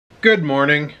Good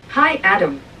morning. Hi,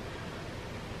 Adam.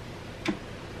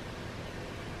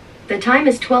 The time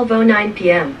is 12:09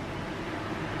 p.m.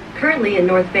 Currently in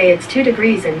North Bay it's 2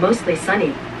 degrees and mostly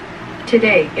sunny.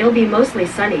 Today, it'll be mostly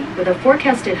sunny, with a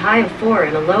forecasted high of 4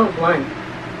 and a low of 1.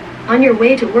 On your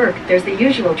way to work, there's the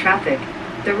usual traffic.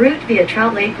 The route via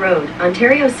Trout Lake Road,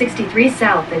 Ontario 63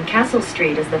 South and Castle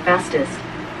Street is the fastest.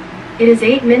 It is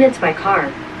 8 minutes by car.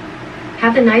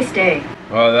 Have a nice day.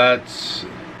 Oh, that's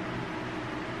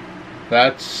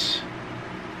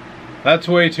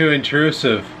way too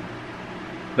intrusive.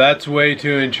 That's way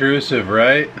too intrusive,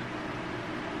 right?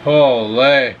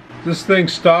 Holy. Is this thing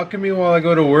stalking me while I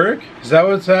go to work? Is that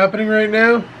what's happening right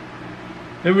now?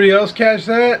 Anybody else catch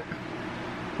that?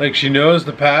 Like she knows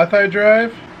the path I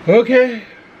drive? Okay,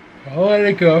 I'll let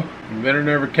it go. You better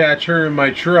never catch her in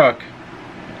my truck.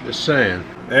 Just saying.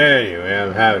 Anyway,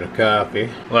 I'm having a coffee.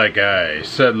 Like I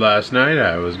said last night,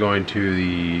 I was going to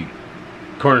the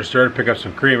corner store to pick up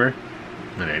some creamer.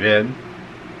 And I did.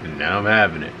 And now I'm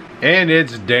having it. And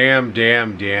it's damn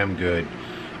good.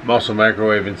 I'm also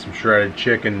microwaving some shredded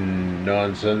chicken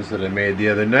nonsense that I made the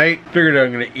other night. Figured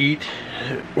I'm gonna eat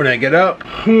when I get up.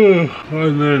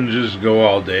 And then just go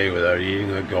all day without eating,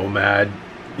 like go mad.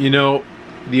 You know,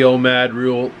 the OMAD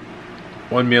rule.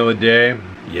 1 meal a day.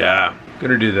 Yeah,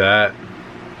 gonna do that.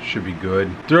 Should be good.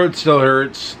 Throat still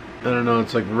hurts. I don't know,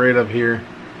 it's like right up here.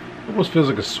 Almost feels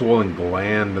like a swollen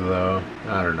gland though.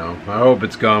 I don't know. I hope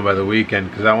it's gone by the weekend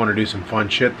because I want to do some fun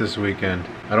shit this weekend.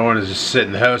 I don't want to just sit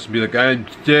in the house and be like, I'm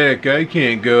sick, I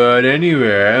can't go out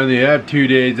anywhere. I only have 2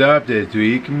 days off this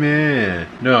week, man.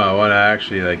 No, I want to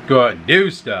actually like go out and do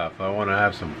stuff. I want to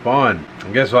have some fun.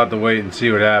 I guess we'll have to wait and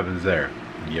see what happens there.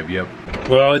 Yep.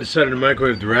 Well, I decided to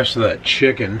microwave the rest of that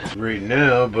chicken right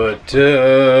now, but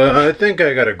I think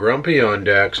I got a grumpy on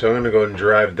deck, so I'm gonna go and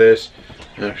drive this.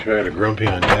 Actually, I got a grumpy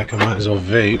on deck. I might as well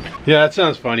vape. Yeah, that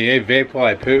sounds funny, eh? Vape while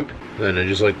I poop. Then I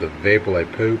just like the vape while I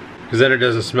poop. Because then it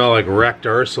doesn't smell like wrecked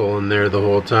arsehole in there the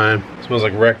whole time. It smells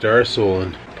like wrecked arsehole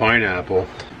and pineapple.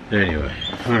 Anyway,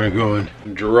 I'm gonna go and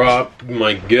drop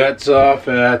my guts off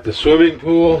at the swimming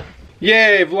pool.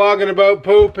 Yay, vlogging about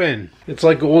pooping. It's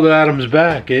like old Adam's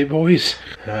back, eh, boys?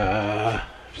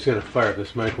 Just gonna fire up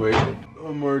this microwave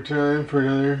one more time for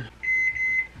another.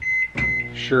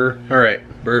 Sure. Alright,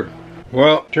 burp.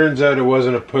 Well, turns out it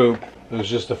wasn't a poop. It was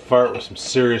just a fart with some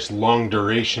serious long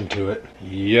duration to it.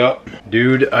 Yup.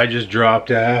 Dude, I just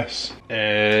dropped ass.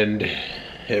 And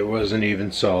it wasn't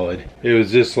even solid. It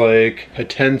was just like a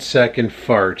 10-second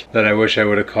fart that I wish I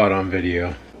would have caught on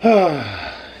video.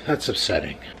 That's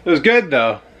upsetting. It was good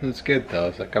though. It's good though.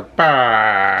 It's like a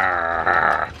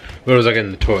bah. But it was like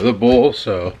in the toilet bowl,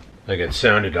 so like it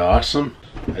sounded awesome.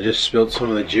 I just spilled some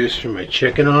of the juice from my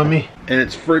chicken on me, and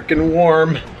it's freaking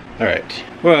warm. Alright,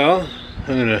 well,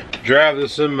 I'm gonna drive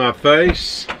this in my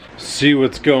face, see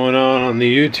what's going on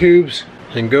the YouTubes,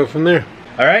 and go from there.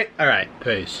 Alright,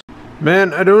 peace.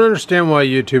 Man, I don't understand why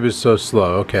YouTube is so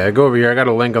slow. Okay, I go over here, I got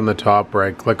a link on the top where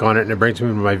I click on it and it brings me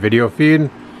to my video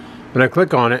feed. But I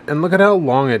click on it, and look at how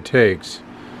long it takes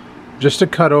just to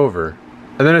cut over.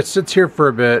 And then it sits here for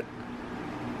a bit,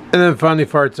 and then finally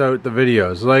farts out the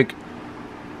videos. Like,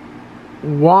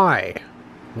 why?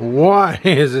 Why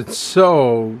is it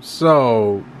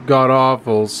so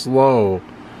god-awful slow?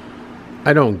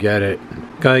 I don't get it.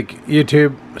 Like,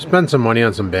 YouTube, spend some money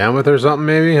on some bandwidth or something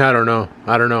maybe? I don't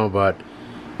know, but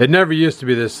it never used to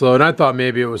be this slow. And I thought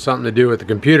maybe it was something to do with the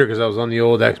computer because I was on the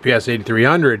old XPS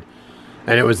 8300.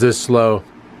 And it was this slow.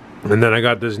 And then I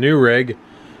got this new rig,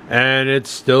 and it's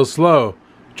still slow.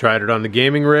 Tried it on the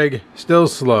gaming rig, still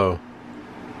slow.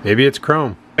 Maybe it's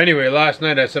Chrome. Anyway, last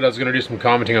night I said I was going to do some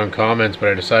commenting on comments, but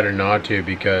I decided not to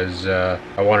because I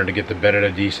wanted to get to bed at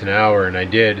a decent hour, and I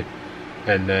did.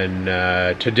 And then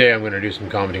today I'm going to do some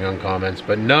commenting on comments,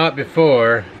 but not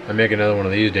before I make another one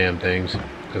of these damn things.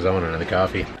 Because I want another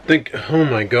coffee. Oh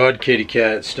my god, kitty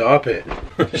cat, stop it.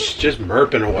 It's just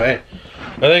murping away.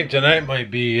 I think tonight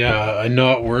might be a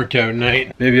not workout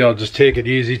night. Maybe I'll just take it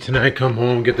easy tonight, come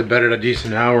home, get to bed at a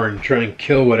decent hour, and try and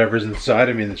kill whatever's inside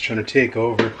of me that's trying to take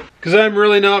over. Because I'm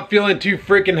really not feeling too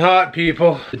freaking hot,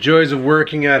 people. The joys of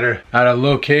working at a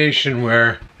location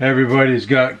where everybody's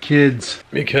got kids.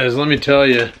 Because let me tell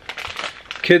you,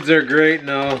 kids are great and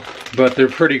all, but they're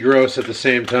pretty gross at the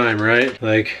same time, right?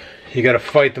 Like, you gotta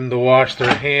fight them to wash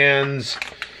their hands.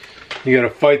 You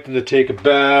gotta fight them to take a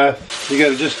bath. You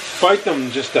gotta just fight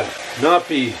them just to not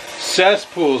be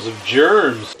cesspools of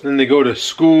germs. Then they go to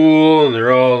school and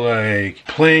they're all like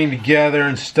playing together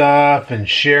and stuff and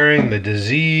sharing the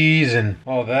disease and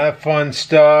all that fun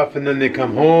stuff. And then they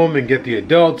come home and get the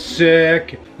adults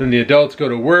sick. Then the adults go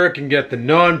to work and get the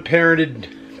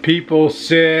non-parented people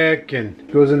sick,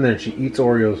 and goes in there and she eats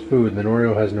Oreo's food, and then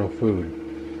Oreo has no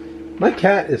food. My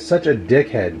cat is such a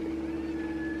dickhead.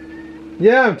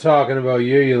 Yeah, I'm talking about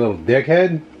you, you little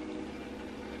dickhead.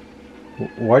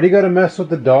 Why do you gotta mess with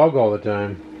the dog all the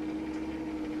time?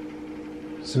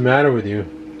 What's the matter with you?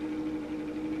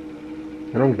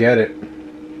 I don't get it.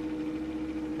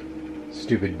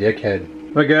 Stupid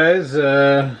dickhead. But guys,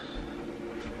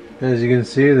 as you can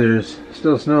see, there's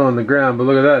still snow on the ground, but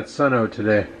look at that, it's sun out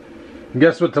today. And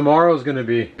guess what tomorrow's gonna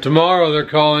be? Tomorrow they're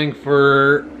calling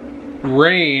for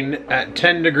rain at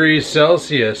 10 degrees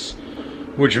Celsius,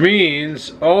 which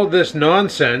means all this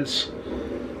nonsense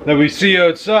that we see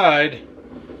outside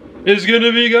is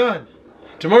gonna be gone.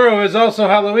 Tomorrow is also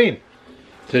Halloween.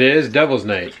 Today is Devil's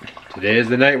Night. Today is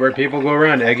the night where people go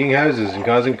around egging houses and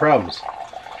causing problems.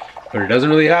 But it doesn't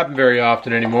really happen very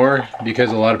often anymore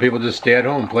because a lot of people just stay at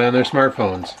home and play on their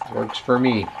smartphones. Works for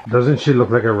me. Doesn't she look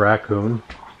like a raccoon?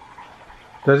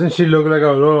 Doesn't she look like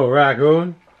a little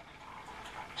raccoon?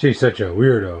 She's such a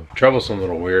weirdo. Troublesome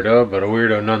little weirdo, but a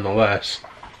weirdo nonetheless.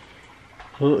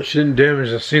 Well, she didn't damage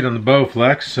the seat on the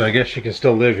Bowflex, so I guess she can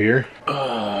still live here.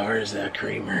 Oh, where's that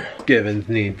creamer? Givens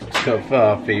needs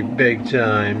coffee big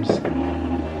times.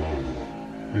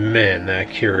 Man, that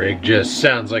Keurig just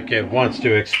sounds like it wants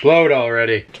to explode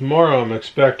already. Tomorrow I'm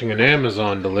expecting an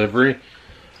Amazon delivery.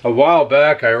 A while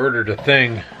back I ordered a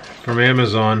thing from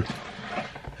Amazon.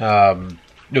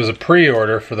 It was a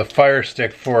pre-order for the Fire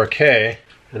Stick 4K,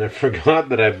 and I forgot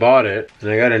that I bought it, and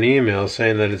I got an email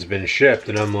saying that it's been shipped,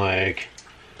 and I'm like,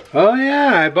 oh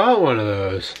yeah, I bought one of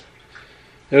those.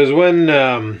 It was when,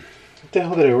 what the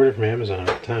hell did I order from Amazon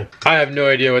at the time? I have no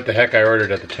idea what the heck I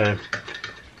ordered at the time.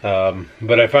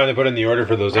 But I finally put in the order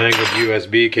for those angled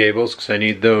USB cables, because I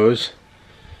need those.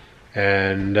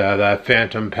 And that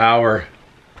phantom power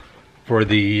for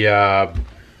the,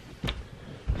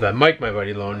 that mic my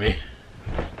buddy loaned me.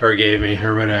 Or gave me,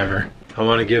 or whatever. I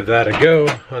want to give that a go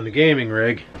on the gaming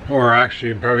rig. Or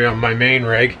actually, probably on my main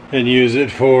rig. And use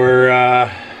it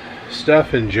for,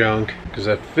 stuff and junk. Because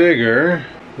I figure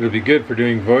it'll be good for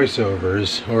doing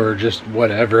voiceovers, or just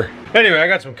whatever. Anyway, I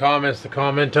got some comments to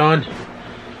comment on.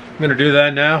 I'm gonna do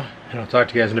that now, and I'll talk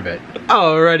to you guys in a bit.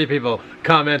 Alrighty people,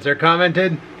 comments are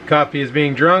commented. Coffee is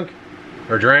being drunk,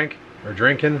 or drank, or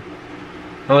drinking.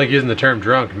 I don't like using the term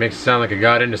drunk. It makes it sound like I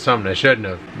got into something I shouldn't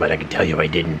have. But I can tell you I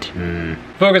didn't.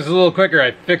 Focus is a little quicker.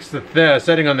 I fixed the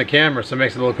setting on the camera, so it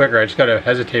makes it a little quicker. I just gotta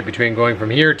hesitate between going from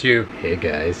here to, hey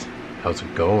guys, how's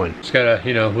it going? Just gotta,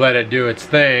 you know, let it do its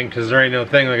thing, because there ain't no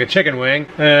thing like a chicken wing.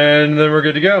 And then we're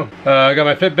good to go. I got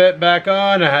my Fitbit back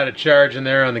on. I had a charge in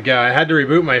there on the guy. I had to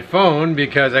reboot my phone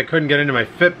because I couldn't get into my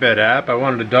Fitbit app. I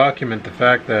wanted to document the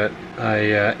fact that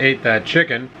I ate that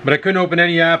chicken, but I couldn't open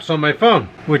any apps on my phone,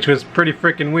 which was pretty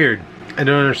freaking weird. I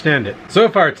don't understand it. So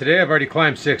far today, I've already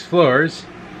climbed 6 floors.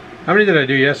 How many did I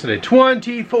do yesterday?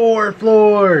 24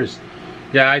 floors!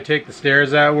 Yeah, I take the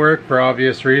stairs at work for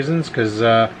obvious reasons, because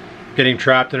getting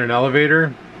trapped in an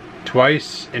elevator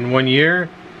twice in 1 year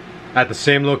at the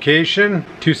same location,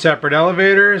 2 separate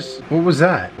elevators. What was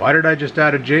that? Why did I just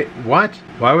add a what?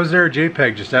 Why was there a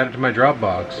JPEG just added to my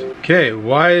Dropbox? Okay,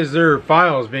 why is there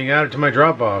files being added to my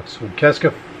Dropbox? Qu'est-ce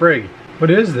que frig?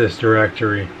 What is this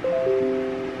directory?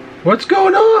 What's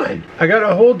going on? I got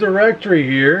a whole directory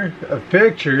here of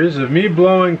pictures of me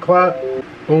blowing cloud.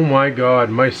 Oh my god,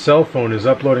 my cell phone is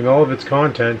uploading all of its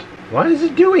content. Why is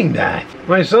it doing that?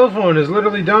 My cell phone is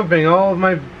literally dumping all of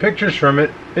my pictures from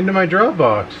it into my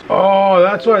Dropbox. Oh,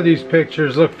 that's why these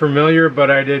pictures look familiar,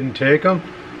 but I didn't take them.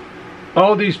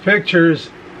 All these pictures,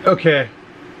 okay.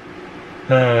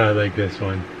 I like this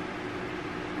one.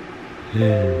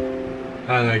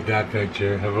 I like that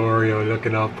picture of Oreo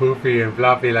looking all poofy and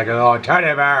fluffy like a little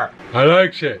teddy bear. I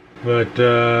like shit. But,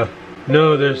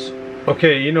 no, there's,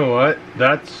 okay, you know what?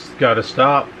 That's gotta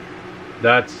stop.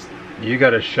 You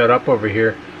gotta shut up over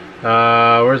here.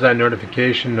 Where's that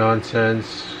notification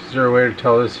nonsense? Is there a way to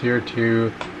tell this here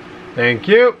to... Thank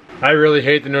you. I really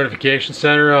hate the notification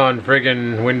center on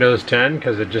friggin' Windows 10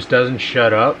 because it just doesn't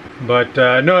shut up. But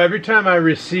no, every time I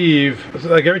receive,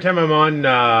 like every time I'm on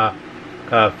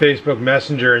Facebook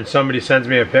Messenger and somebody sends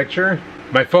me a picture,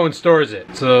 my phone stores it.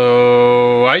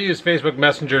 So I use Facebook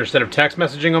Messenger instead of text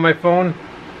messaging on my phone,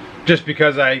 just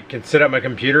because I can sit at my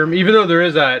computer. Even though there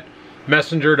is that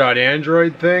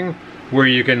messenger.android thing where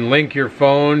you can link your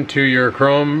phone to your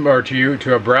Chrome or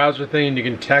to a browser thing and you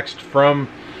can text from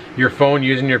your phone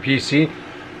using your PC,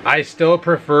 I still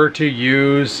prefer to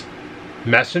use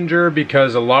Messenger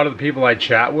because a lot of the people I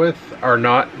chat with are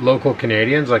not local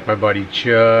Canadians, like my buddy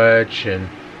Chutch and,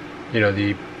 you know,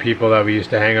 the people that we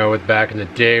used to hang out with back in the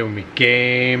day when we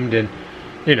gamed. And,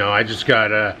 you know, I just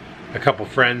gotta a couple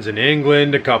friends in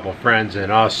England, a couple friends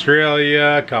in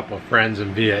Australia, a couple friends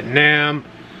in Vietnam.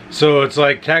 So it's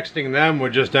like texting them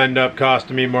would just end up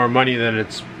costing me more money than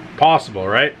it's possible,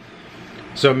 right?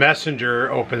 So Messenger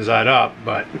opens that up,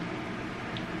 but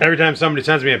every time somebody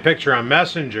sends me a picture on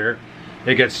Messenger,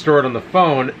 it gets stored on the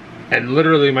phone, and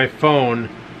literally my phone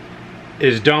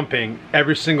is dumping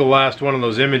every single last one of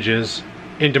those images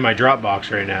into my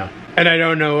Dropbox right now. And I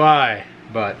don't know why,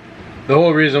 but the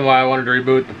whole reason why I wanted to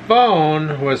reboot the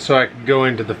phone was so I could go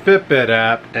into the Fitbit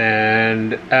app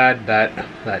and add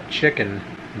that chicken,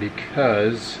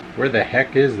 because where the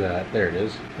heck is that? There it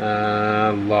is.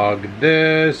 Log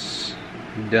this.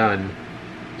 Done.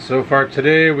 So far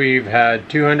today we've had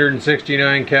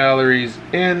 269 calories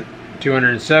in,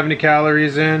 270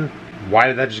 calories in. Why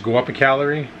did that just go up a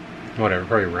calorie? Whatever,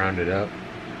 probably round it up.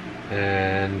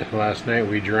 And last night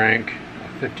we drank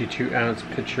a 52-ounce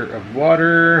pitcher of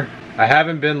water. I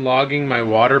haven't been logging my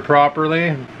water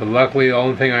properly, but luckily the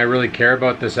only thing I really care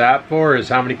about this app for is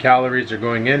how many calories are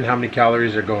going in, how many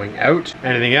calories are going out.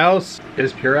 Anything else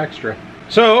is pure extra.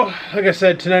 So, like I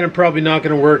said, tonight I'm probably not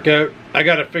going to work out. I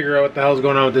got to figure out what the hell's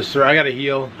going on with this. I got to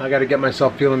heal. I got to get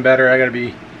myself feeling better. I got to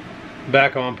be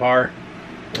back on par.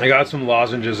 I got some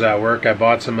lozenges at work. I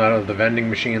bought some out of the vending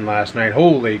machine last night.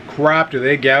 Holy crap, do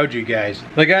they gouge you guys.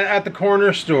 Like at the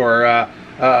corner store,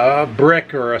 a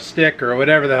brick or a stick or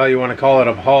whatever the hell you want to call it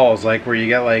of Halls, like where you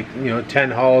get like, you know,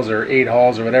 10 Halls or 8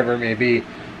 Halls or whatever it may be.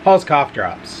 Hall's cough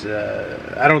drops.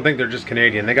 I don't think they're just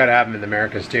Canadian. They gotta have them in the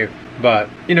Americas too. But,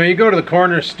 you know, you go to the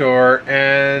corner store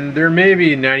and they're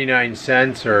maybe 99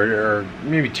 cents or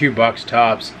maybe $2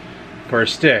 tops for a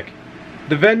stick.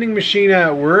 The vending machine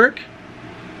at work,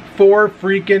 $4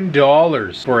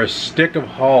 freaking for a stick of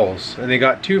Halls. And they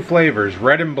got 2 flavors,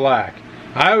 red and black.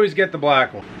 I always get the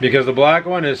black one because the black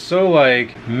one is so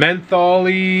like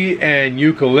mentholy and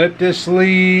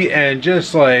eucalyptus-y and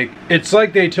just like, it's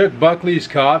like they took Buckley's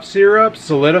cough syrup,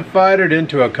 solidified it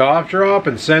into a cough drop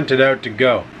and sent it out to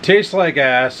go. Tastes like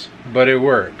ass, but it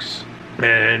works.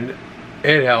 And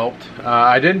it helped.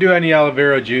 I didn't do any aloe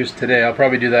vera juice today. I'll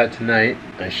probably do that tonight.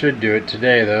 I should do it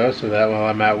today though, so that while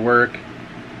I'm at work,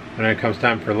 when it comes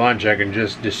time for lunch, I can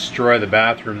just destroy the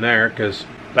bathroom there, because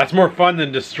that's more fun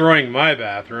than destroying my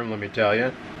bathroom, let me tell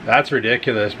you. That's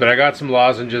ridiculous. But I got some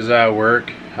lozenges at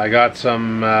work. I got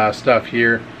some stuff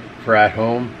here for at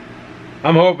home.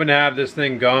 I'm hoping to have this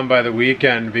thing gone by the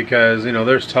weekend because, you know,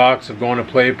 there's talks of going to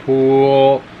play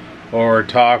pool or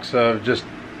talks of just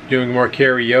doing more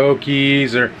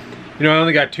karaoke's, or, you know, I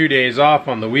only got 2 days off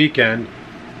on the weekend.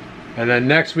 And then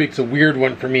next week's a weird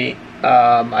one for me.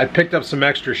 I picked up some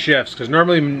extra shifts because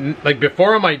normally, like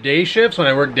before on my day shifts, when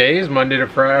I work days, Monday to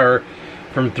Friday, or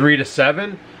from 3 to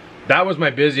 7, that was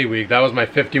my busy week. That was my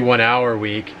 51-hour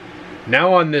week.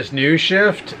 Now on this new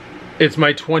shift, it's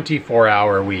my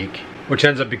 24-hour week, which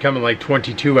ends up becoming like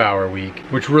 22-hour week,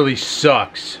 which really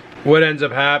sucks. What ends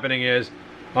up happening is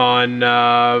on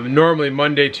normally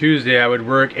Monday, Tuesday, I would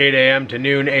work 8 a.m. to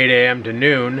noon, 8 a.m. to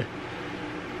noon.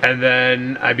 And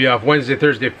then I'd be off Wednesday,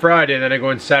 Thursday, Friday, and then I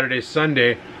go in Saturday,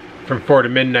 Sunday from 4 to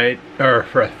midnight, or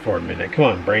 4 to midnight, come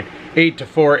on brain, 8 to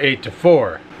 4, 8 to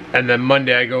 4. And then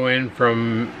Monday I go in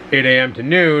from 8 a.m. to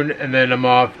noon, and then I'm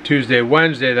off Tuesday,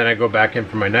 Wednesday, then I go back in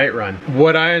for my night run.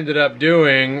 What I ended up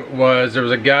doing was there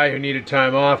was a guy who needed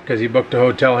time off because he booked a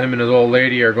hotel. Him and his old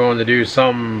lady are going to do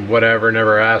some whatever,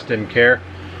 never asked, didn't care.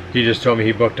 He just told me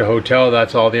he booked a hotel.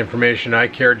 That's all the information I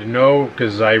cared to know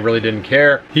because I really didn't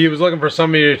care. He was looking for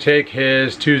somebody to take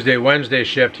his Tuesday, Wednesday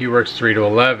shift. He works 3 to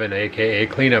 11, aka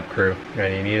cleanup crew.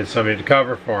 And he needed somebody to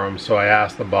cover for him. So I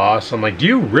asked the boss, I'm like, do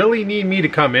you really need me to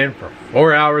come in for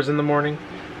 4 hours in the morning?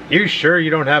 You sure you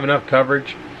don't have enough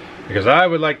coverage? Because I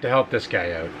would like to help this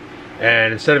guy out.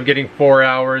 And instead of getting 4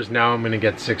 hours, now I'm gonna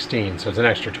get 16. So it's an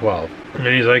extra 12. And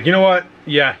he's like, you know what?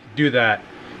 Yeah, do that.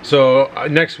 So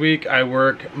next week I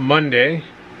work Monday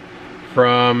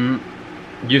from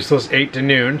useless 8 to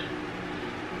noon,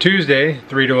 Tuesday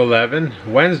 3 to 11,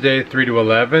 Wednesday 3 to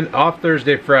 11, off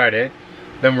Thursday, Friday,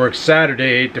 then work Saturday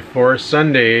 8 to 4,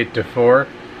 Sunday 8 to 4,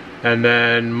 and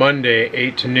then Monday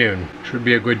 8 to noon. Should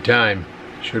be a good time.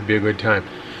 Should be a good time.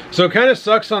 So it kind of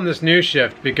sucks on this new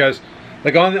shift because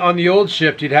like on the old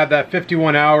shift, you'd have that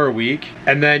 51-hour week,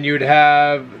 and then you'd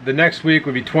have, the next week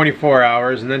would be 24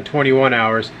 hours, and then 21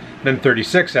 hours, then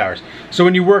 36 hours. So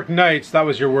when you work nights, that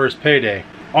was your worst payday.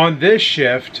 On this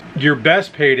shift, your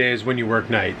best payday is when you work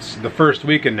nights, the first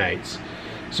week of nights.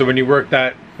 So when you work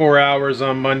that 4 hours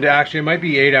on Monday, actually it might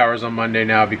be 8 hours on Monday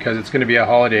now because it's going to be a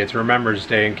holiday. It's Remembrance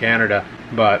Day in Canada,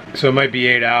 but so it might be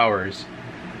 8 hours.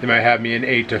 They might have me in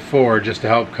 8 to 4 just to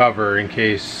help cover in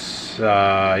case, you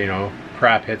know,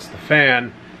 crap hits the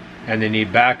fan. and they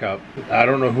need backup. I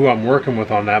don't know who I'm working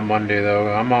with on that Monday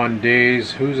though. I'm on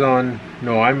days. Who's on?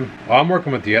 No, I'm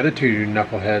working with the other two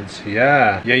knuckleheads.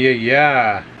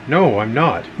 Yeah. No, I'm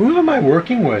not. Who am I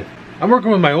working with? I'm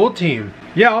working with my old team.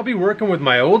 Yeah, I'll be working with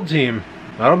my old team.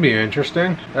 That'll be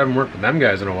interesting. I haven't worked with them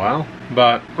guys in a while.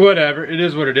 But whatever, it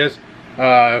is what it is.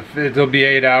 It'll be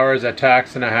 8 hours at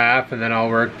tax and a half, and then I'll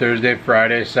work Thursday,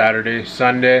 Friday, Saturday,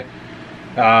 Sunday.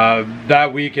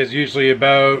 That week is usually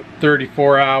about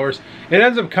 34 hours. It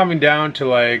ends up coming down to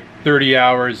like 30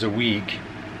 hours a week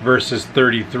versus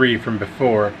 33 from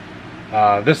before.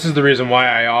 This is the reason why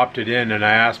I opted in, and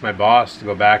I asked my boss to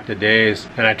go back to days,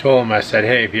 and I told him, I said,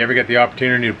 hey, if you ever get the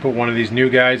opportunity to put one of these new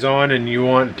guys on and you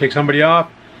want to take somebody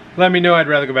off, let me know. I'd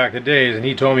rather go back to days. And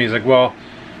he told me, he's like, well,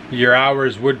 your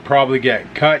hours would probably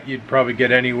get cut. You'd probably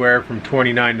get anywhere from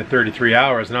 29 to 33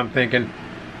 hours. And I'm thinking,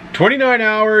 29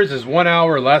 hours is 1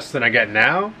 hour less than I get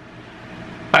now.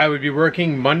 I would be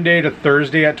working Monday to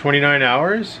Thursday at 29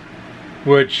 hours,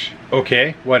 which,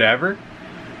 okay, whatever.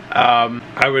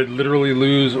 I would literally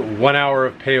lose 1 hour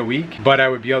of pay a week, but I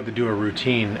would be able to do a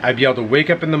routine. I'd be able to wake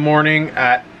up in the morning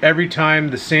at every time,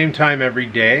 the same time every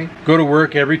day, go to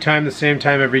work every time, the same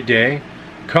time every day,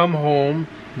 come home,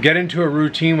 get into a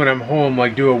routine when I'm home,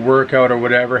 like do a workout or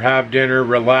whatever, have dinner,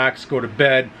 relax, go to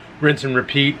bed, rinse and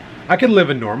repeat. I could live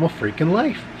a normal freaking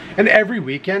life. And every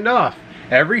weekend off,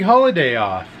 every holiday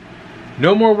off.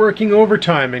 No more working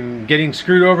overtime and getting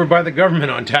screwed over by the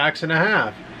government on tax and a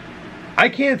half. I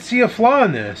can't see a flaw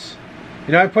in this.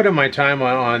 You know, I put in my time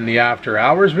on the after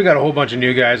hours. We got a whole bunch of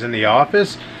new guys in the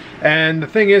office. And the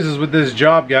thing is with this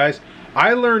job, guys,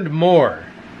 I learned more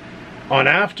on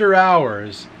after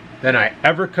hours than I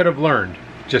ever could have learned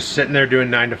just sitting there doing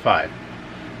 9 to 5.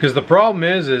 Because the problem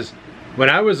is when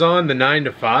I was on the 9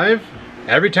 to 5,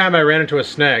 every time I ran into a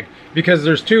snag, because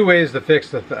there's two ways to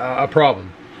fix a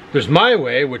problem. There's my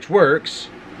way, which works,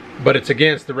 but it's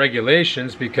against the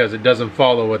regulations because it doesn't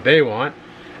follow what they want.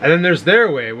 And then there's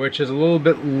their way, which is a little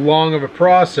bit long of a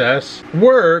process.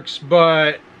 Works,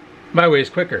 but my way is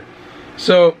quicker.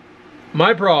 So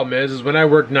my problem is when I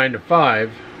worked 9 to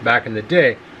 5 back in the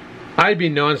day, I'd be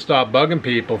non-stop bugging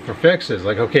people for fixes.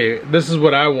 Like, okay, this is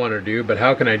what I want to do, but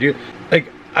how can I do? Like,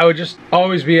 I would just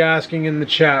always be asking in the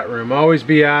chat room, always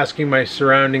be asking my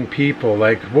surrounding people,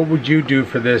 like, what would you do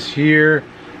for this here?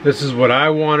 This is what I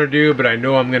want to do, but I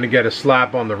know I'm going to get a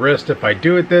slap on the wrist if I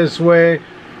do it this way.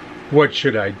 What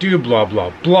should I do? Blah,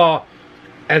 blah, blah.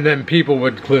 And then people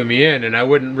would clue me in, and I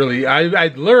wouldn't really,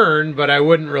 I'd learn, but I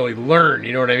wouldn't really learn,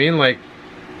 you know what I mean?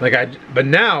 But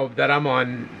now that I'm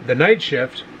on the night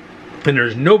shift, and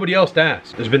there's nobody else to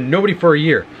ask. There's been nobody for a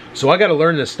year. So I got to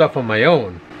learn this stuff on my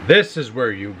own. This is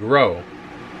where you grow.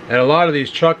 And a lot of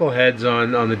these chuckleheads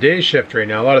on the day shift right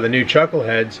now, a lot of the new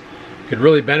chuckleheads could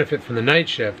really benefit from the night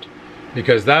shift,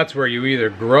 because that's where you either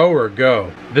grow or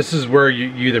go. This is where you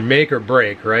either make or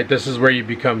break, right? This is where you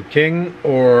become king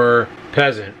or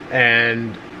peasant.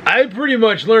 And I pretty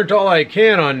much learned all I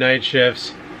can on night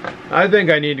shifts. I think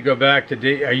I need to go back to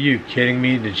day. Are you kidding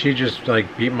me? Did she just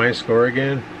like beat my score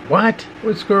again? What?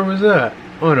 What score was that?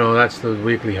 Oh no, that's the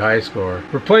weekly high score.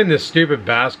 We're playing this stupid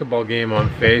basketball game on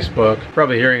Facebook.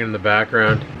 Probably hearing it in the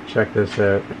background. Check this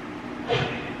out.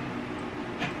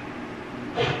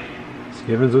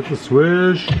 Skivens with the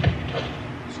swish.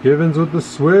 Skivens with the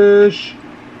swish.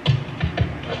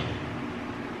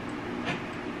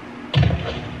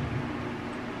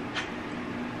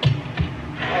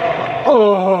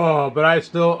 Oh, but I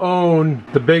still own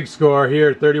the big score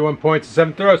here, 31 points and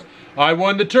 7 throws. I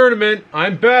won the tournament.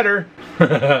 I'm better.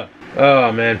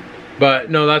 Oh, man.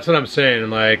 But, no, that's what I'm saying.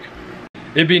 Like,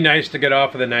 it'd be nice to get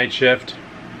off of the night shift,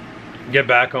 get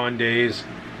back on days,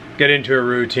 get into a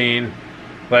routine.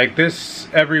 Like this,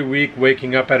 every week,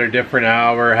 waking up at a different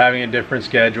hour, having a different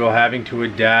schedule, having to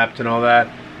adapt and all that.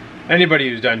 Anybody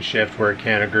who's done shift work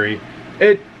can agree.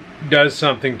 It does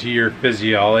something to your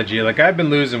physiology. Like, I've been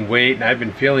losing weight and I've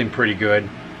been feeling pretty good.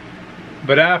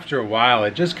 But after a while,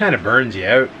 it just kind of burns you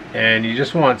out and you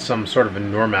just want some sort of a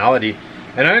normality.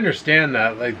 And I understand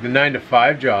that, like, the 9 to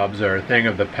 5 jobs are a thing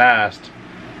of the past.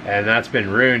 And that's been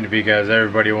ruined because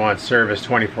everybody wants service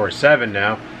 24/7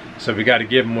 now. So we got to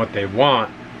give them what they want.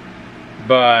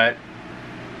 But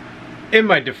in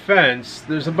my defense,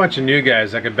 there's a bunch of new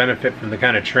guys that could benefit from the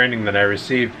kind of training that I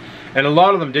received. And a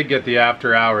lot of them did get the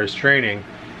after hours training.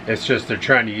 It's just they're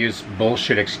trying to use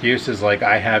bullshit excuses like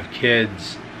I have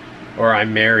kids or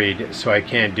I'm married so I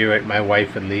can't do it. My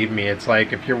wife would leave me. It's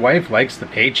like, if your wife likes the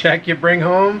paycheck you bring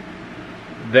home,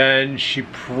 then she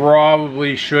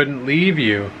probably shouldn't leave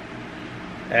you.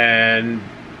 And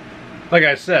like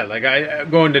I said, like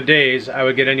going to days, I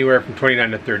would get anywhere from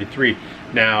 29 to 33.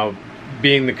 Now,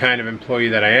 being the kind of employee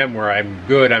that I am, where I'm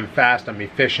good, I'm fast, I'm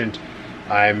efficient,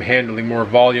 I'm handling more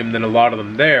volume than a lot of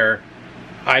them there,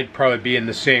 I'd probably be in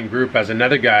the same group as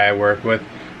another guy I work with,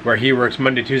 where he works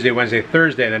Monday, Tuesday, Wednesday,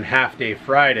 Thursday, and then half day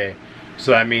Friday.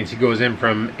 So that means he goes in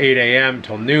from 8 a.m.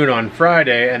 till noon on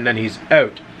Friday, and then he's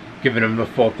out, giving him the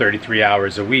full 33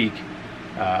 hours a week.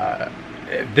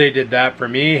 If they did that for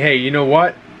me, hey, you know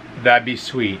what? That'd be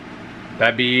sweet.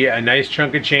 That'd be a nice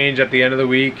chunk of change at the end of the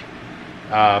week.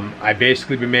 I'd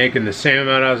basically be making the same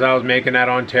amount as I was making at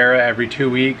Ontario every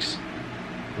 2 weeks.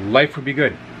 Life would be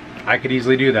good. I could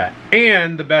easily do that.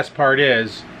 And the best part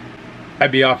is,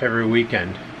 I'd be off every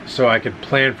weekend. So I could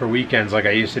plan for weekends like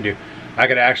I used to do. I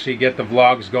could actually get the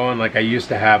vlogs going like I used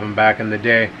to have them back in the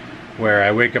day, where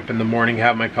I wake up in the morning,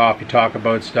 have my coffee, talk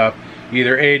about stuff.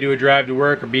 Either A, do a drive to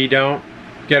work, or B, don't.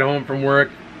 Get home from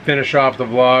work, finish off the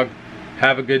vlog,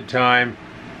 have a good time,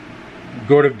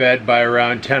 go to bed by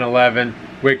around 10, 11,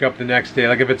 wake up the next day.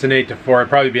 Like if it's an 8 to 4, it'd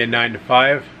probably be a 9 to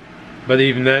 5. But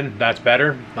even then, that's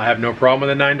better. I have no problem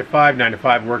with a 9 to 5. 9 to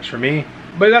 5 works for me.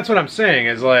 But that's what I'm saying,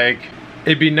 is like,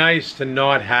 it'd be nice to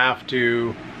not have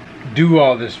to do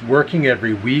all this working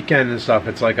every weekend and stuff.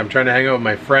 It's like I'm trying to hang out with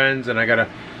my friends, and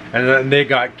and then they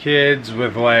got kids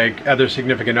with like other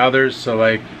significant others. So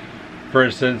like, for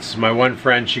instance, my one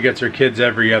friend, she gets her kids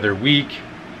every other week.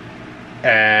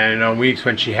 And on weeks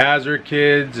when she has her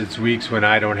kids, it's weeks when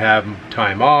I don't have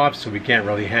time off, so we can't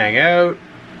really hang out.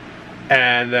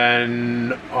 And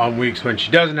then on weeks when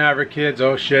she doesn't have her kids,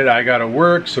 oh shit, I gotta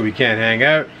work, so we can't hang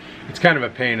out. It's kind of a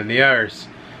pain in the arse.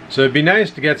 So it'd be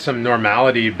nice to get some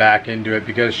normality back into it,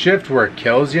 because shift work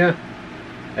kills you.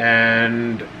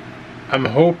 And I'm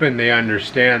hoping they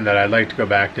understand that I'd like to go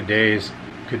back to days.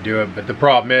 Could do it, but the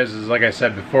problem is like I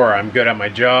said before, I'm good at my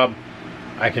job.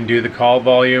 I can do the call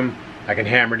volume. I can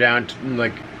hammer down,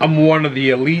 like I'm one of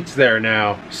the elites there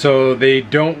now. So they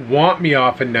don't want me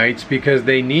off at nights because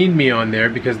they need me on there,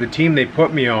 because the team they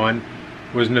put me on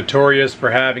was notorious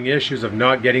for having issues of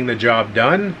not getting the job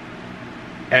done.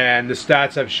 And the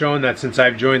stats have shown that since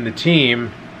I've joined the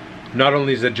team, not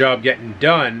only is the job getting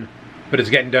done, but it's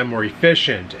getting done more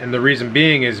efficient. And the reason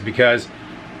being is because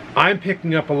I'm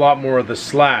picking up a lot more of the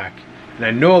slack. And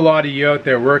I know a lot of you out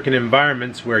there work in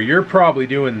environments where you're probably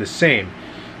doing the same.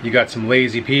 You got some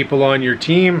lazy people on your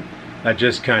team that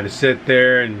just kind of sit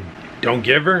there and don't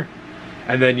give her.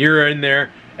 And then you're in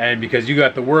there, and because you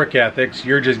got the work ethics,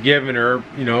 you're just giving her,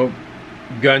 you know,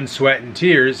 gun, sweat, and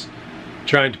tears,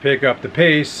 trying to pick up the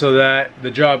pace so that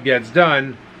the job gets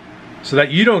done, so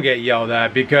that you don't get yelled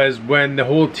at, because when the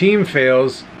whole team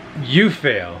fails, you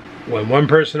fail. When one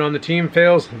person on the team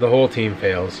fails, the whole team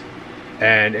fails.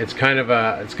 And it's kind of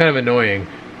annoying.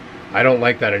 I don't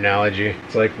like that analogy.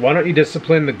 It's like, why don't you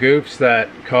discipline the goofs that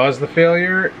cause the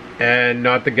failure and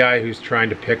not the guy who's trying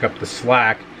to pick up the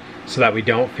slack so that we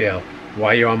don't fail?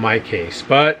 Why are you on my case?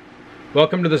 But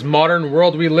welcome to this modern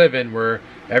world we live in, where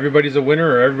everybody's a winner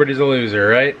or everybody's a loser,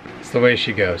 right? It's the way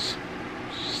she goes.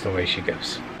 It's just the way she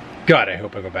goes. God, I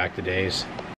hope I go back to days.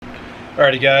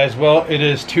 Alrighty guys, well, it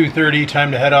is 2:30,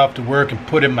 time to head off to work and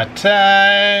put in my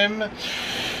time.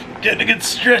 Getting a good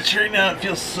stretch right now, it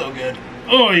feels so good.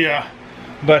 Oh yeah.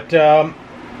 But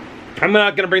I'm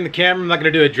not gonna bring the camera. I'm not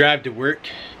gonna do a drive to work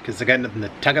because I got nothing to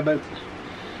talk about.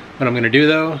 What I'm gonna do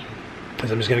though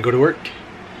is I'm just gonna go to work,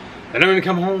 and I'm gonna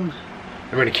come home.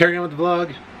 I'm gonna carry on with the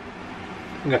vlog.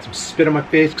 I got some spit on my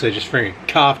face because I just freaking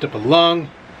coughed up a lung.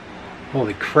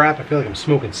 Holy crap, I feel like I'm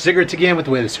smoking cigarettes again with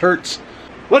the way this hurts.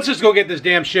 Let's just go get this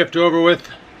damn shift over with.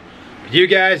 For you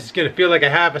guys, it's gonna feel like a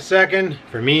half a second.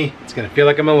 For me, it's gonna feel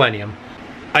like a millennium.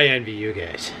 I envy you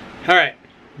guys. All right,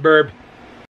 burb.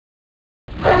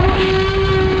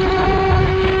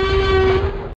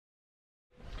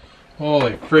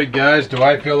 Holy frig, guys, do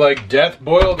I feel like death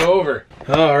boiled over.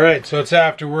 All right, so it's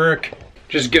after work.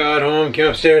 Just got home, came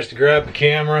upstairs to grab the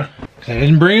camera. I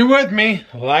didn't bring it with me,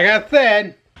 like I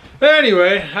said.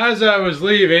 Anyway, as I was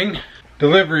leaving,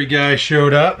 delivery guy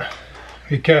showed up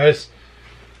because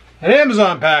an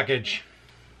Amazon package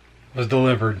was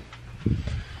delivered.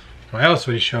 Why else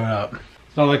would he show up?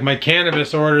 It's not like my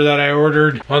cannabis order that I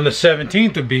ordered on the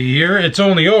 17th would be here. It's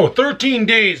only, 13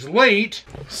 days late.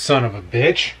 Son of a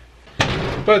bitch.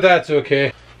 But that's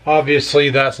okay.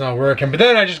 Obviously that's not working. But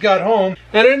then I just got home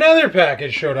and another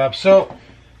package showed up. So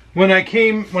when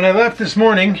I left this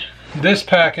morning, this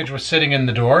package was sitting in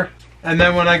the door. And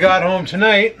then when I got home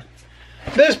tonight,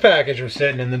 this package was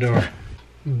sitting in the door.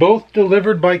 Both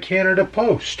delivered by Canada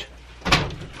Post.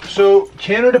 So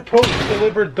Canada Post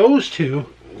delivered those two,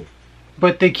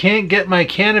 but they can't get my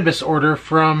cannabis order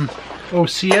from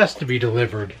OCS to be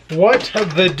delivered. What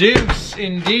the deuce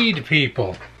indeed,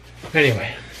 people.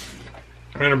 Anyway,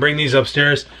 gonna bring these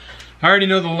upstairs. I already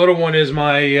know the little one is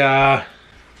my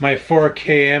my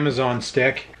 4K Amazon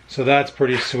stick, so that's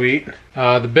pretty sweet.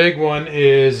 The big one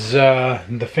is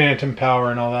the Phantom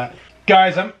Power and all that.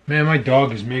 Guys, man, my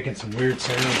dog is making some weird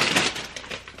sounds.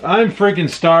 I'm freaking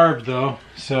starved though,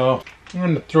 so I'm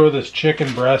gonna throw this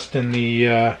chicken breast in the,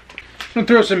 I'm gonna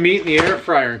throw some meat in the air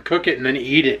fryer and cook it and then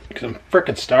eat it, because I'm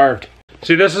freaking starved.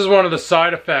 See, this is one of the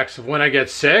side effects of when I get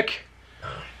sick.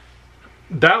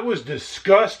 That was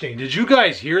disgusting. Did you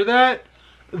guys hear that?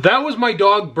 That was my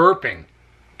dog burping,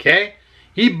 okay?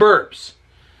 He burps.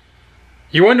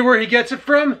 You wonder where he gets it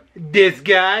from? This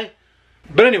guy.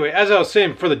 But anyway, as I was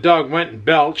saying before the dog went and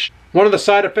belched, one of the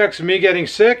side effects of me getting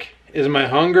sick is my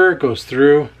hunger goes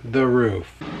through the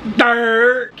roof.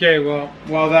 Durr! Okay, well,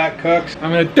 while that cooks,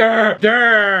 I'm gonna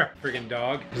durr! Freaking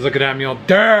dog. He's looking at me all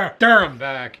durr! I'm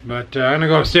back. But I'm gonna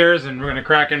go upstairs and we're gonna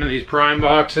crack into these Prime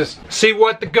boxes. See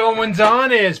what the goings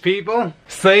on is, people.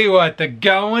 See what the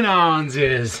going ons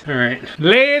is. Alright,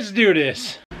 let's do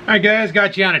this. Alright guys,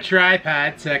 got you on a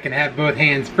tripod so I can have both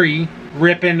hands free.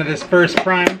 Rip into this first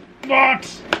Prime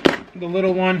box. The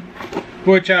little one,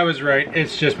 which I was right,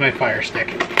 it's just my Fire Stick.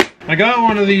 I got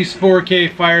one of these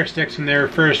 4K Fire Sticks when they were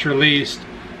first released.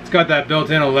 It's got that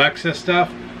built-in Alexa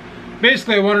stuff.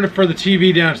 Basically, I wanted it for the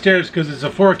TV downstairs because it's a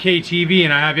 4K TV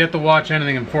and I have yet to watch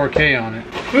anything in 4K on it.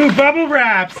 Ooh, bubble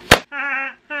wraps!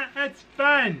 That's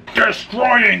fun!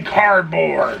 Destroying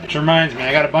cardboard! Which reminds me,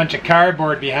 I got a bunch of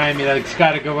cardboard behind me that's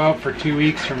got to go out for 2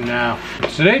 weeks from now.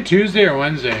 Is today Tuesday or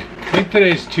Wednesday? I think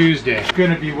today's Tuesday. It's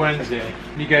gonna be Wednesday.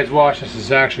 You guys watch this,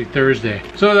 is actually Thursday.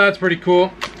 So that's pretty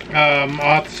cool. I'll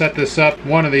have to set this up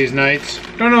one of these nights.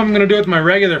 Don't know if I'm gonna do it with my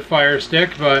regular Fire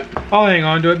Stick, but I'll hang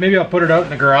on to it. Maybe I'll put it out in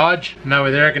the garage. And that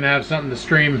way there I can have something to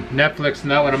stream Netflix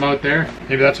and that when I'm out there.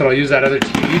 Maybe that's what I'll use that other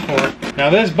TV for. Now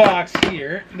this box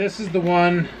here, this is the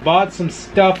one, bought some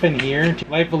stuff in here to make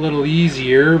life a little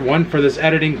easier. One for this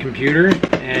editing computer.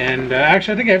 And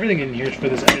actually I think everything in here is for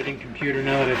this editing computer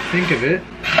now that I think of it.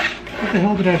 What the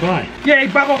hell did I buy? Yay,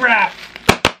 bubble wrap!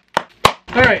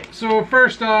 Alright, so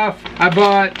first off, I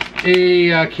bought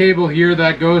a cable here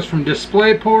that goes from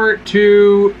DisplayPort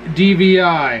to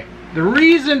DVI. The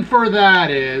reason for that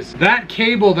is, that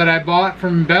cable that I bought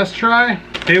from Best Try,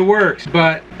 it works,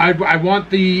 but I want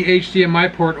the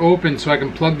HDMI port open so I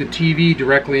can plug the TV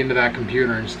directly into that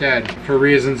computer instead, for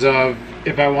reasons of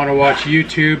if I want to watch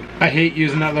YouTube. I hate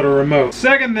using that little remote.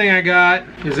 Second thing I got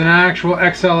is an actual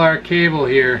XLR cable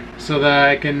here so that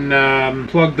I can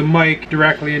plug the mic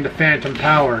directly into Phantom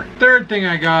Power. Third thing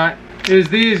I got is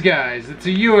these guys. It's a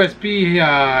USB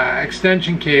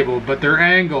extension cable, but they're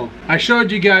angled. I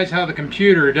showed you guys how the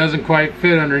computer doesn't quite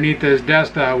fit underneath this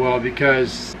desk that well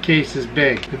because the case is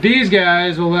big. But these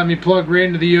guys will let me plug right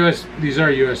into the these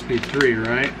are USB 3,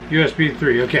 right? USB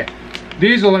 3, okay.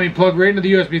 These will let me plug right into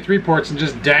the USB 3 ports and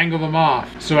just dangle them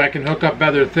off so I can hook up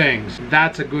other things.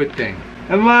 That's a good thing.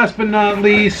 And last but not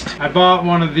least, I bought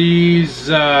one of these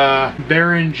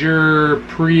Behringer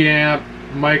preamp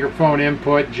microphone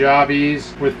input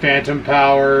jobbies with Phantom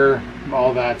Power,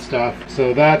 all that stuff.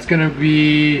 So that's gonna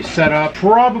be set up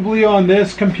probably on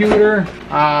this computer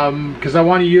because I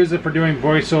want to use it for doing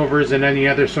voiceovers and any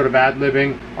other sort of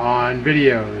ad-libbing on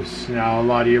videos. Now a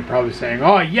lot of you are probably saying,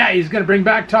 oh yeah, he's gonna bring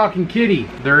back Talking Kitty.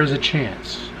 There is a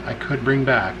chance I could bring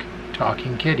back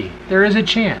Talking Kitty. There is a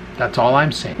chance. That's all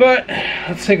I'm saying. But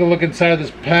let's take a look inside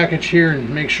this package here and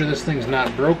make sure this thing's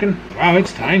not broken. Wow,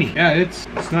 it's tiny. Yeah,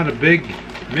 it's not a big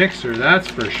mixer, that's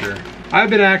for sure. I've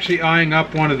been actually eyeing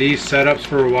up one of these setups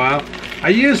for a while. I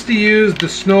used to use the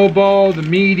Snowball, the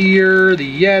Meteor,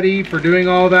 the Yeti for doing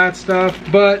all that stuff,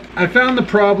 but I found the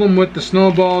problem with the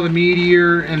Snowball, the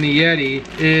Meteor, and the Yeti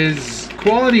is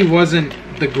quality wasn't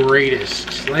the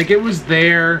greatest. Like, it was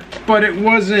there, but it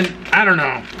wasn't, I don't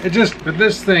know. It just, but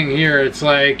this thing here, it's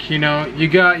like, you know, you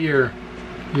got your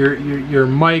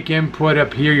mic input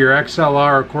up here, your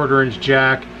XLR 1/4 inch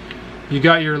jack. You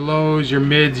got your lows, your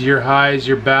mids, your highs,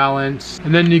 your balance.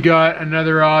 And then you got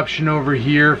another option over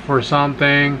here for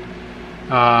something.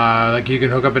 Like you can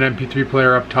hook up an MP3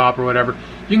 player up top or whatever.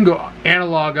 You can go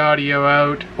analog audio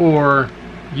out or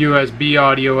USB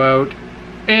audio out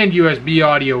and USB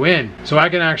audio in. So I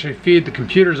can actually feed the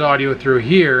computer's audio through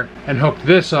here and hook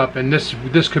this up, and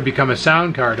this could become a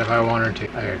sound card if I wanted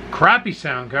to. A crappy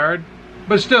sound card,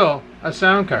 but still a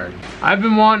sound card. I've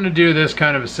been wanting to do this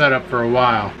kind of a setup for a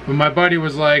while. When my buddy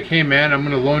was like, hey man, I'm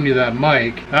gonna loan you that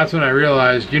mic, that's when I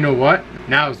realized, you know what?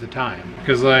 Now's the time.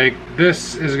 Because like,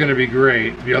 this is gonna be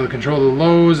great. To be able to control the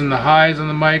lows and the highs on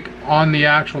the mic on the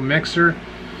actual mixer.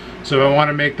 So if I want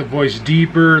to make the voice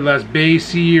deeper, less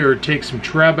bassy, or take some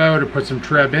treb out, or put some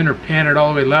treb in, or pan it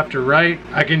all the way left or right,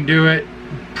 I can do it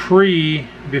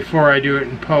before I do it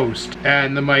in post.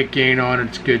 And the mic gain on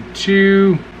it's good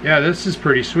too. Yeah, this is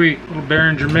pretty sweet. Little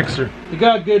Behringer mixer. It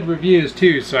got good reviews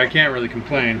too, so I can't really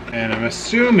complain. And I'm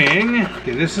assuming,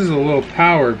 okay, this is a little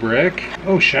power brick.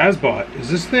 Oh, Shazbot, is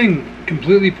this thing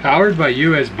completely powered by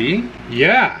USB?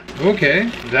 Yeah, okay,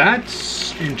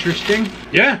 that's interesting.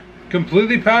 Yeah,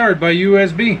 completely powered by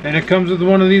USB. And it comes with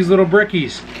one of these little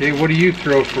brickies. Okay, what do you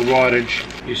throw for wattage?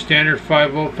 Your standard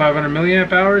 5 volt, 500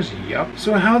 milliamp hours? Yup.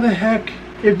 So how the heck,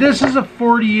 if this is a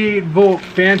 48 volt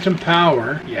phantom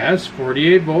power, yes,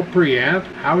 48 volt preamp,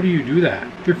 how do you do that?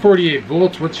 If you're 48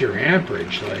 volts, what's your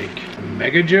amperage? Like a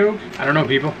mega joke? I don't know,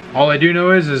 people. All I do know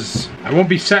is I won't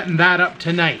be setting that up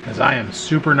tonight, because I am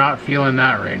super not feeling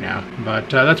that right now.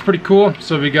 But that's pretty cool.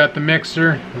 So we got the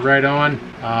mixer right on.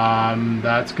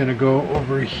 That's gonna go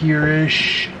over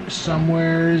here-ish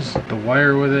somewheres. The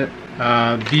wire with it.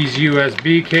 These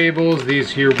USB cables,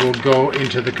 these here will go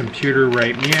into the computer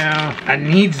right now. I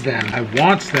needs them, I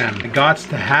wants them, I gots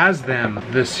to has them.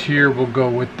 This here will go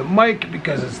with the mic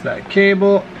because it's that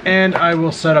cable, and I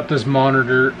will set up this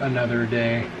monitor another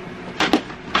day.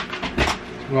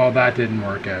 Well, that didn't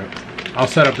work out. I'll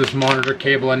set up this monitor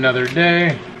cable another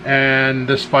day, and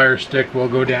this Fire Stick will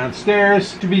go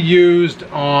downstairs to be used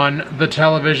on the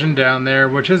television down there,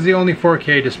 which is the only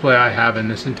 4K display I have in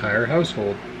this entire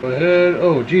household. Go ahead.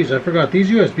 Oh geez, I forgot these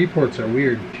USB ports are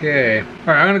weird. Okay.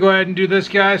 Alright, I'm gonna go ahead and do this,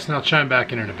 guys, and I'll chime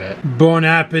back in a bit. Bon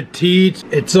appetit.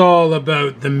 It's all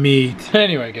about the meat.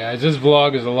 Anyway, guys, this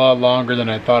vlog is a lot longer than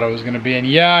I thought it was gonna be, and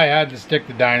yeah, I had to stick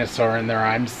the dinosaur in there.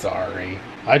 I'm sorry.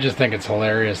 I just think it's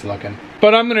hilarious looking.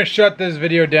 But I'm gonna shut this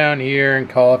video down here and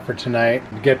call it for tonight.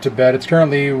 Get to bed. It's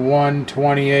currently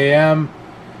 1:20 a.m.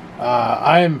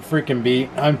 I am freaking beat.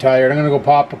 I'm tired. I'm gonna go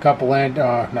pop a couple,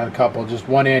 not a couple, just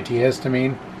one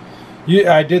antihistamine.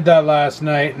 Yeah, I did that last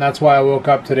night, and that's why I woke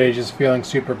up today just feeling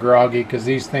super groggy, because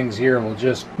these things here will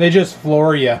they just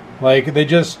floor you. Like,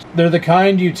 they're the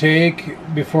kind you take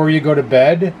before you go to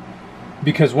bed,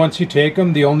 because once you take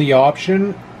them, the only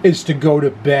option is to go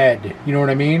to bed. You know what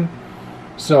I mean?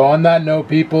 So on that note,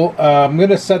 people, I'm going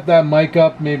to set that mic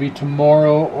up maybe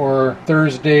tomorrow or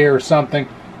Thursday or something.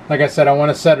 Like I said, I want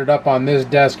to set it up on this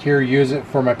desk here, use it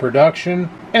for my production,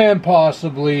 and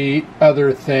possibly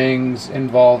other things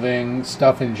involving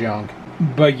stuff and junk.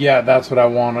 But yeah, that's what I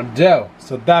want to do.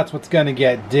 So that's what's going to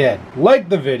get did. Like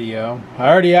the video. I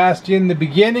already asked you in the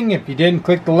beginning. If you didn't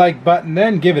click the like button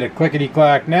then, give it a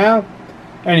clickety-clack now.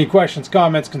 Any questions,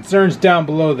 comments, concerns, down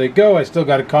below they go. I still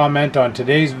got a comment on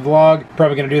today's vlog.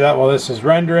 Probably going to do that while this is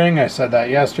rendering. I said that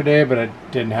yesterday, but it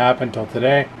didn't happen until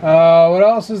today. What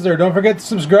else is there? Don't forget to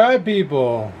subscribe,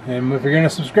 people. And if you're going to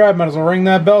subscribe, might as well ring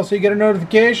that bell so you get a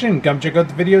notification. Come check out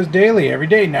the videos daily, every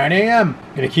day, 9 a.m.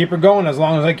 Gonna keep her going as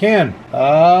long as I can.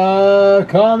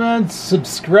 Comments,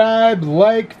 subscribe,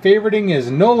 like, favoriting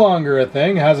is no longer a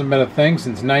thing. Hasn't been a thing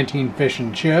since 19 Fish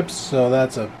and Chips, so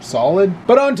that's a solid.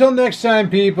 But until next time,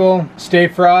 people, stay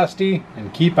frosty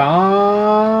and keep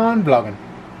on vlogging.